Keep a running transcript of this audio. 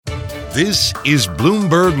This is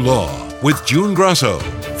Bloomberg Law with June Grasso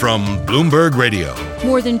from Bloomberg Radio.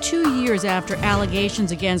 More than 2 years after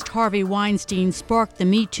allegations against Harvey Weinstein sparked the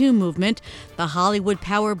Me Too movement, the Hollywood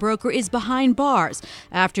power broker is behind bars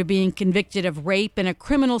after being convicted of rape and a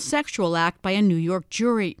criminal sexual act by a New York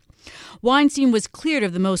jury. Weinstein was cleared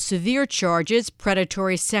of the most severe charges,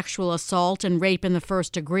 predatory sexual assault and rape in the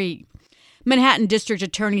first degree. Manhattan District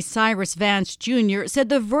Attorney Cyrus Vance Jr. said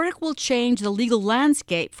the verdict will change the legal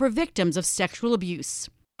landscape for victims of sexual abuse.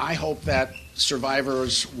 I hope that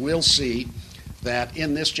survivors will see that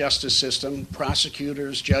in this justice system,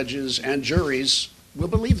 prosecutors, judges, and juries will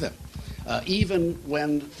believe them, even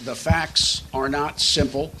when the facts are not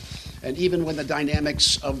simple, and even when the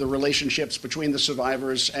dynamics of the relationships between the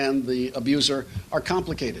survivors and the abuser are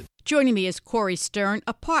complicated. Joining me is Corey Stern,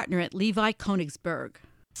 a partner at Levy Konigsberg.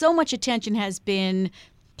 So much attention has been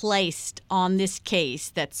placed on this case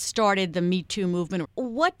that started the Me Too movement.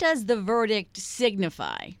 What does the verdict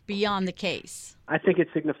signify beyond the case? I think it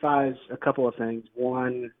signifies a couple of things.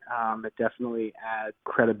 One, it definitely adds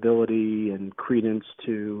credibility and credence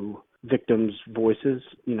to victims' voices.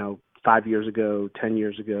 5 years ago, 10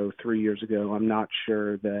 years ago, 3 years ago, I'm not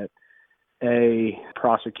sure that a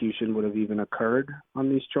prosecution would have even occurred on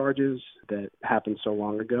these charges that happened so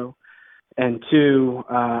long ago. And two,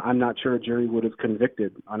 I'm not sure a jury would have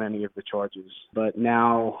convicted on any of the charges. But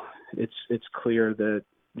now it's clear that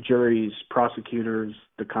juries, prosecutors,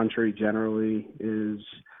 the country generally is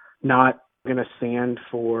not going to stand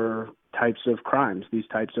for types of crimes, these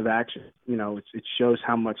types of actions. It shows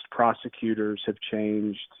how much prosecutors have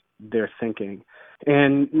changed their thinking.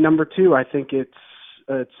 And number two, I think it's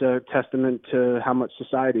a testament to how much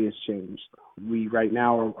society has changed. We right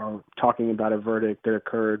now are talking about a verdict that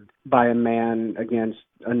occurred by a man against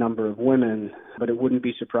a number of women, but it wouldn't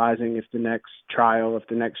be surprising if the next trial, if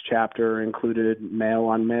the next chapter included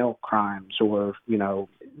male-on-male crimes or,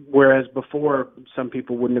 whereas before some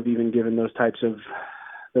people wouldn't have even given those types of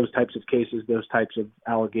cases, those types of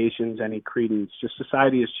allegations any credence. Just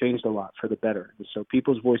society has changed a lot for the better. And so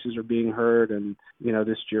people's voices are being heard, and,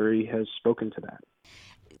 this jury has spoken to that.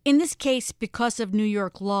 In this case, because of New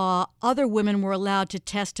York law, other women were allowed to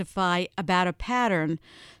testify about a pattern,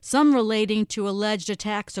 some relating to alleged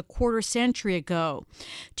attacks a quarter century ago.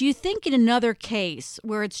 Do you think in another case,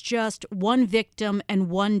 where it's just one victim and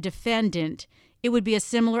one defendant, it would be a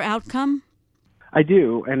similar outcome? I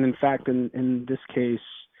do. And in fact, in this case,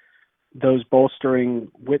 those bolstering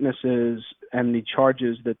witnesses and the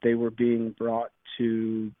charges that they were being brought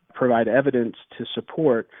to provide evidence to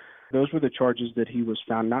support, those were the charges that he was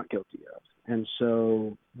found not guilty of. And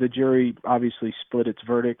so the jury obviously split its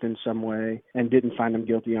verdict in some way and didn't find him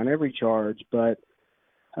guilty on every charge. But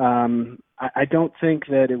I don't think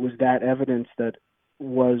that it was that evidence that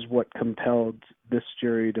was what compelled this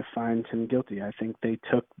jury to find him guilty. I think they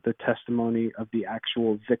took the testimony of the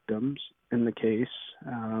actual victims in the case,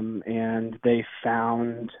 and they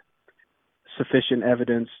found sufficient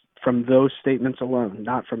evidence from those statements alone,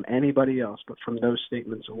 not from anybody else, but from those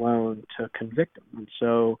statements alone to convict him. And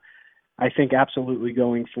so I think absolutely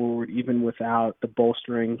going forward, even without the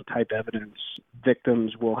bolstering type evidence,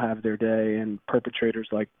 victims will have their day and perpetrators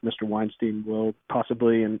like Mr. Weinstein will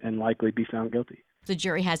possibly and likely be found guilty. The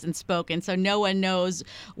jury hasn't spoken, so no one knows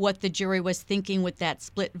what the jury was thinking with that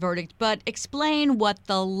split verdict. But explain what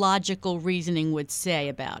the logical reasoning would say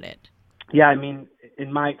about it. Yeah,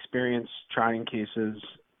 in my experience trying cases,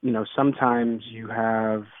 sometimes you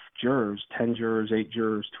have jurors, 10 jurors, 8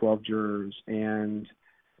 jurors, 12 jurors, and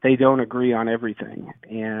they don't agree on everything.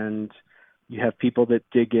 And you have people that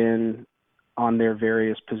dig in on their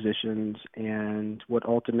various positions, and what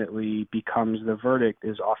ultimately becomes the verdict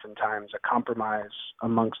is oftentimes a compromise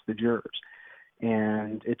amongst the jurors.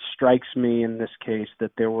 And it strikes me in this case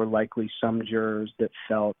that there were likely some jurors that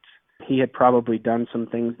felt he had probably done some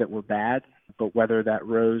things that were bad, but whether that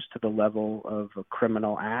rose to the level of a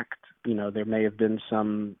criminal act, there may have been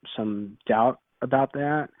some doubt about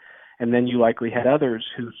that. And then you likely had others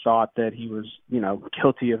who thought that he was,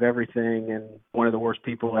 guilty of everything and one of the worst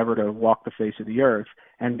people ever to walk the face of the earth.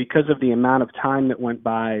 And because of the amount of time that went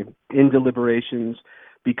by in deliberations,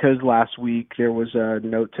 because last week there was a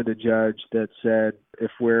note to the judge that said,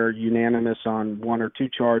 if we're unanimous on one or two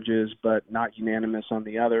charges, but not unanimous on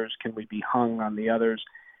the others, can we be hung on the others?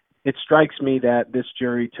 It strikes me that this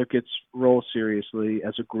jury took its role seriously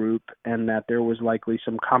as a group and that there was likely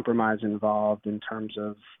some compromise involved in terms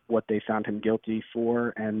of what they found him guilty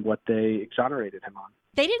for and what they exonerated him on.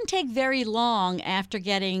 They didn't take very long after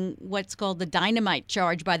getting what's called the dynamite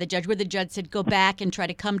charge by the judge, where the judge said, go back and try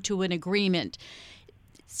to come to an agreement.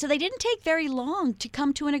 So they didn't take very long to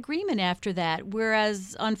come to an agreement after that,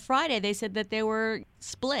 whereas on Friday they said that they were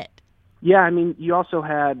split. Yeah, I mean, you also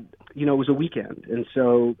had, it was a weekend. And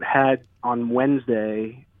so had on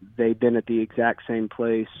Wednesday they been at the exact same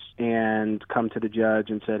place and come to the judge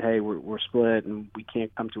and said, hey, we're split and we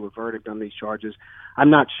can't come to a verdict on these charges, I'm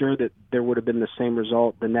not sure that there would have been the same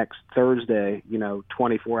result the next Thursday,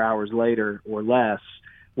 24 hours later or less,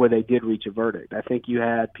 where they did reach a verdict. I think you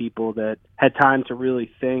had people that had time to really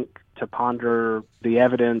think, to ponder the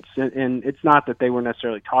evidence. And it's not that they were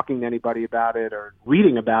necessarily talking to anybody about it or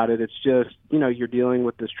reading about it. It's just, you're dealing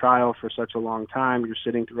with this trial for such a long time. You're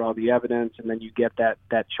sitting through all the evidence, and then you get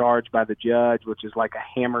that charge by the judge, which is like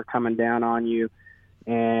a hammer coming down on you.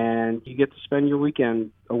 And you get to spend your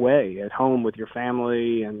weekend away at home with your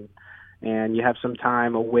family, and you have some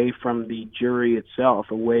time away from the jury itself,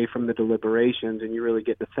 away from the deliberations, and you really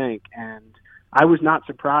get to think. And I was not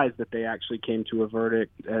surprised that they actually came to a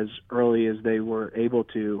verdict as early as they were able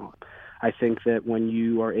to. I think that when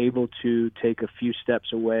you are able to take a few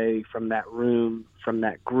steps away from that room, from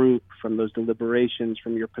that group, from those deliberations,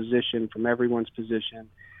 from your position, from everyone's position,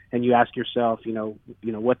 and you ask yourself,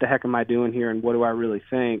 what the heck am I doing here, and what do I really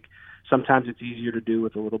think? Sometimes it's easier to do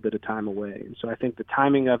with a little bit of time away. And so I think the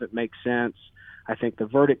timing of it makes sense. I think the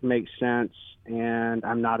verdict makes sense, and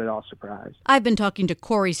I'm not at all surprised. I've been talking to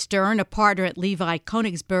Corey Stern, a partner at Levy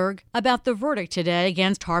Konigsberg, about the verdict today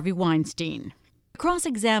against Harvey Weinstein.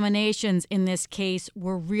 Cross-examinations in this case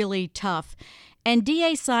were really tough, and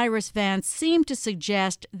DA Cyrus Vance seemed to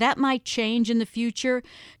suggest that might change in the future.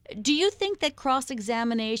 Do you think that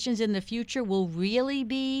cross-examinations in the future will really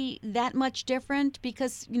be that much different?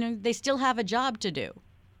 Because, they still have a job to do.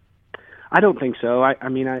 I don't think so.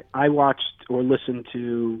 I watched or listened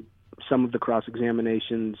to some of the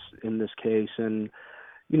cross-examinations in this case, and,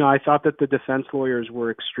 I thought that the defense lawyers were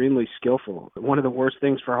extremely skillful. One of the worst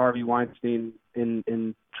things for Harvey Weinstein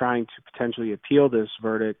in trying to potentially appeal this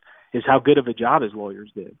verdict is how good of a job his lawyers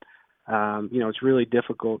did. It's really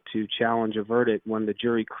difficult to challenge a verdict when the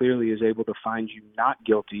jury clearly is able to find you not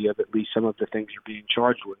guilty of at least some of the things you're being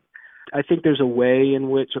charged with. I think there's a way in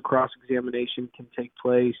which a cross-examination can take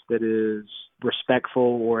place that is respectful,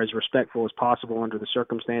 or as respectful as possible under the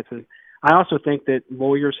circumstances. I also think that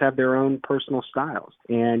lawyers have their own personal styles,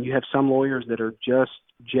 and you have some lawyers that are just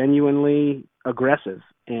genuinely aggressive,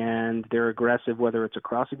 and they're aggressive whether it's a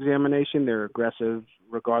cross-examination, they're aggressive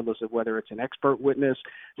regardless of whether it's an expert witness.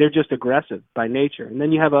 They're just aggressive by nature. And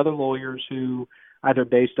then you have other lawyers who, either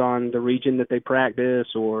based on the region that they practice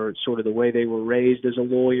or sort of the way they were raised as a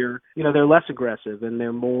lawyer, they're less aggressive and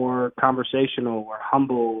they're more conversational or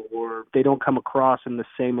humble, or they don't come across in the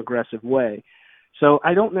same aggressive way. So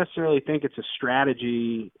I don't necessarily think it's a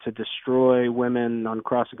strategy to destroy women on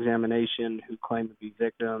cross-examination who claim to be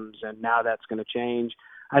victims, and now that's going to change.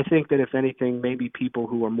 I think that if anything, maybe people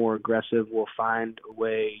who are more aggressive will find a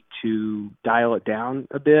way to dial it down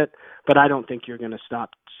a bit, but I don't think you're going to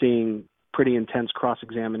stop seeing pretty intense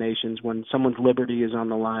cross-examinations when someone's liberty is on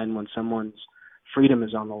the line, when someone's freedom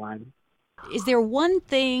is on the line. Is there one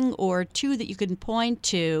thing or two that you can point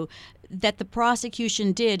to that the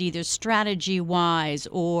prosecution did, either strategy-wise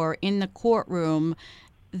or in the courtroom,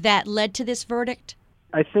 that led to this verdict?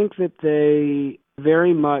 I think that they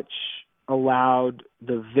very much allowed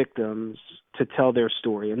the victims to tell their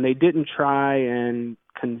story, and they didn't try and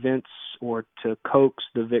convince or to coax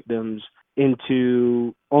the victims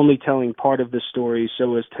into only telling part of the story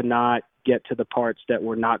so as to not get to the parts that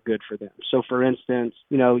were not good for them. So, for instance,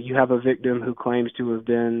 you have a victim who claims to have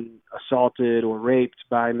been assaulted or raped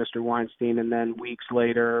by Mr. Weinstein, and then weeks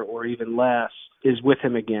later or even less is with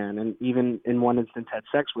him again, and even in one instance had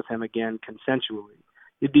sex with him again consensually.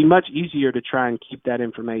 It'd be much easier to try and keep that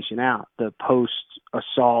information out, the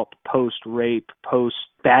post-assault, post-rape,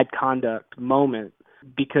 post-bad conduct moment,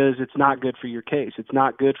 because it's not good for your case. It's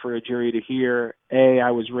not good for a jury to hear, A, I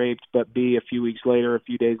was raped, but B, a few weeks later, a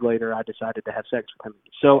few days later, I decided to have sex with him.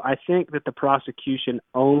 So I think that the prosecution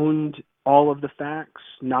owned all of the facts,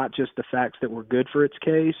 not just the facts that were good for its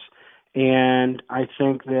case. And I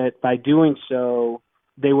think that by doing so,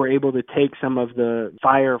 they were able to take some of the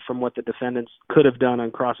fire from what the defendants could have done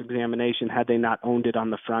on cross-examination had they not owned it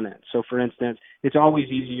on the front end. So, for instance, it's always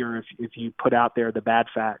easier if you put out there the bad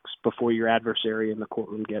facts before your adversary in the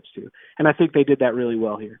courtroom gets to. And I think they did that really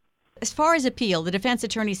well here. As far as appeal, the defense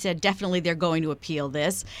attorney said definitely they're going to appeal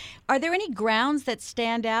this. Are there any grounds that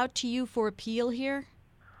stand out to you for appeal here?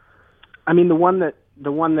 I mean, the one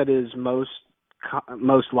that is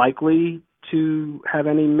most likely to have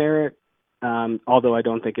any merit, although I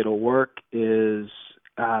don't think it'll work, is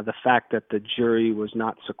the fact that the jury was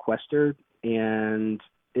not sequestered, and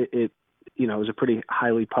it it was a pretty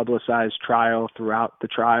highly publicized trial throughout the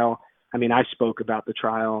trial. I mean, I spoke about the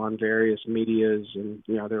trial on various medias, and,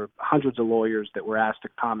 there were hundreds of lawyers that were asked to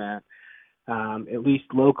comment. At least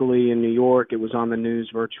locally in New York, it was on the news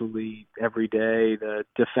virtually every day. The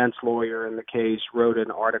defense lawyer in the case wrote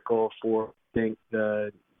an article for, I think,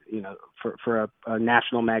 for a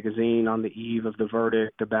national magazine on the eve of the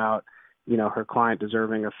verdict about, her client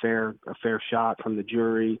deserving a fair shot from the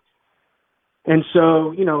jury. And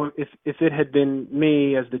so, if it had been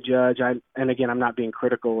me as the judge, and again, I'm not being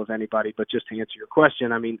critical of anybody, but just to answer your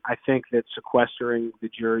question, I mean, I think that sequestering the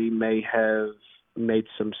jury may have made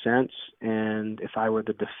some sense. And if I were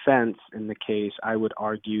the defense in the case, I would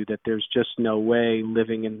argue that there's just no way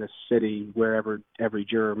living in this city, wherever every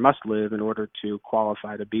juror must live in order to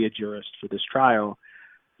qualify to be a jurist for this trial,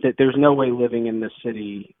 that there's no way living in this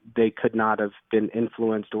city they could not have been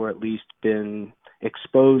influenced or at least been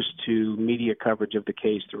exposed to media coverage of the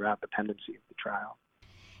case throughout the pendency of the trial.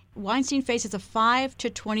 Weinstein faces a 5 to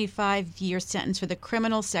 25-year sentence for the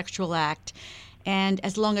criminal sexual act and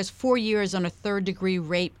as long as 4 years on a third-degree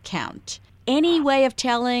rape count. Any way of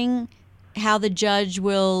telling how the judge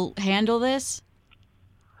will handle this?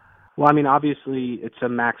 Well, I mean, obviously, it's a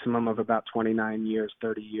maximum of about 29 years,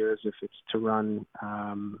 30 years if it's to run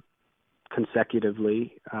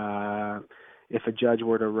consecutively. If a judge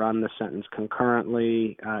were to run the sentence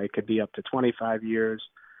concurrently, it could be up to 25 years.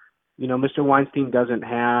 Mr. Weinstein doesn't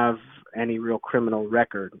have any real criminal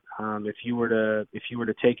record. If you were to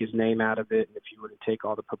take his name out of it, and if you were to take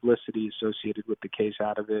all the publicity associated with the case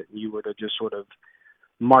out of it, and you were to just sort of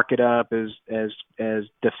mark it up as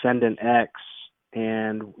defendant X,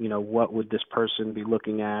 and what would this person be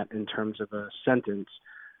looking at in terms of a sentence?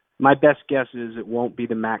 My best guess is it won't be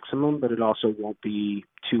the maximum, but it also won't be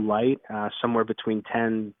too light. Somewhere between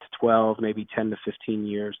 10 to 12, maybe 10 to 15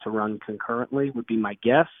 years to run concurrently would be my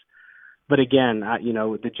guess. But again,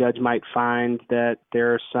 the judge might find that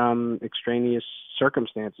there are some extraneous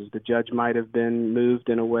circumstances. The judge might have been moved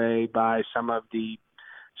in a way by some of the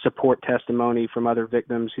support testimony from other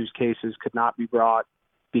victims whose cases could not be brought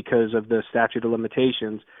because of the statute of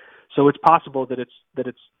limitations. So it's possible that it's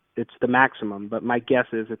the maximum, but my guess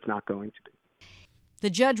is it's not going to be. The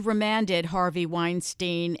judge remanded Harvey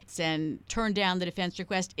Weinstein and turned down the defense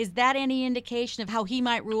request. Is that any indication of how he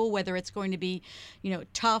might rule, whether it's going to be,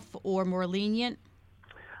 tough or more lenient?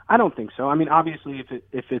 I don't think so. I mean, obviously,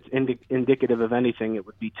 if it's indicative of anything, it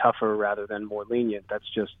would be tougher rather than more lenient. That's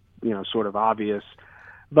just, sort of obvious.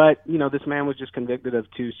 But, this man was just convicted of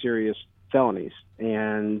 2 serious felonies,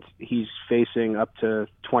 and he's facing up to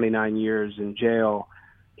 29 years in jail.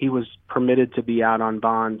 He was permitted to be out on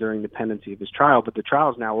bond during the pendency of his trial, but the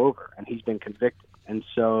trial's now over, and he's been convicted. And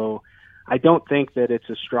so I don't think that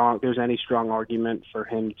there's any strong argument for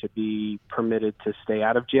him to be permitted to stay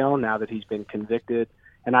out of jail now that he's been convicted.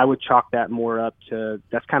 And I would chalk that more up to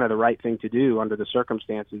that's kind of the right thing to do under the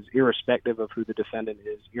circumstances, irrespective of who the defendant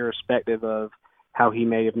is, irrespective of how he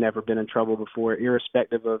may have never been in trouble before,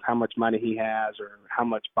 irrespective of how much money he has or how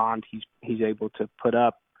much bond he's able to put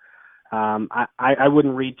up. I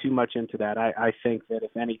wouldn't read too much into that. I think that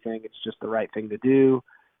if anything, it's just the right thing to do.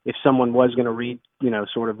 If someone was going to read,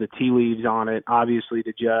 sort of the tea leaves on it, obviously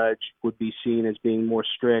the judge would be seen as being more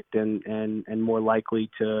strict and more likely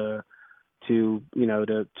to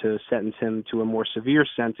sentence him to a more severe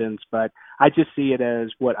sentence. But I just see it as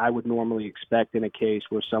what I would normally expect in a case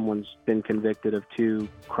where someone's been convicted of 2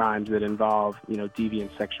 crimes that involve, deviant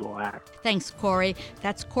sexual acts. Thanks, Corey.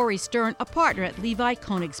 That's Corey Stern, a partner at Levy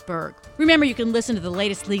Konigsberg. Remember, you can listen to the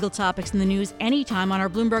latest legal topics in the news anytime on our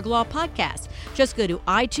Bloomberg Law podcast. Just go to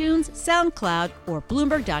iTunes, SoundCloud, or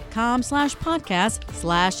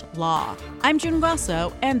Bloomberg.com/podcast/law. I'm June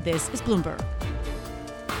Grasso, and this is Bloomberg.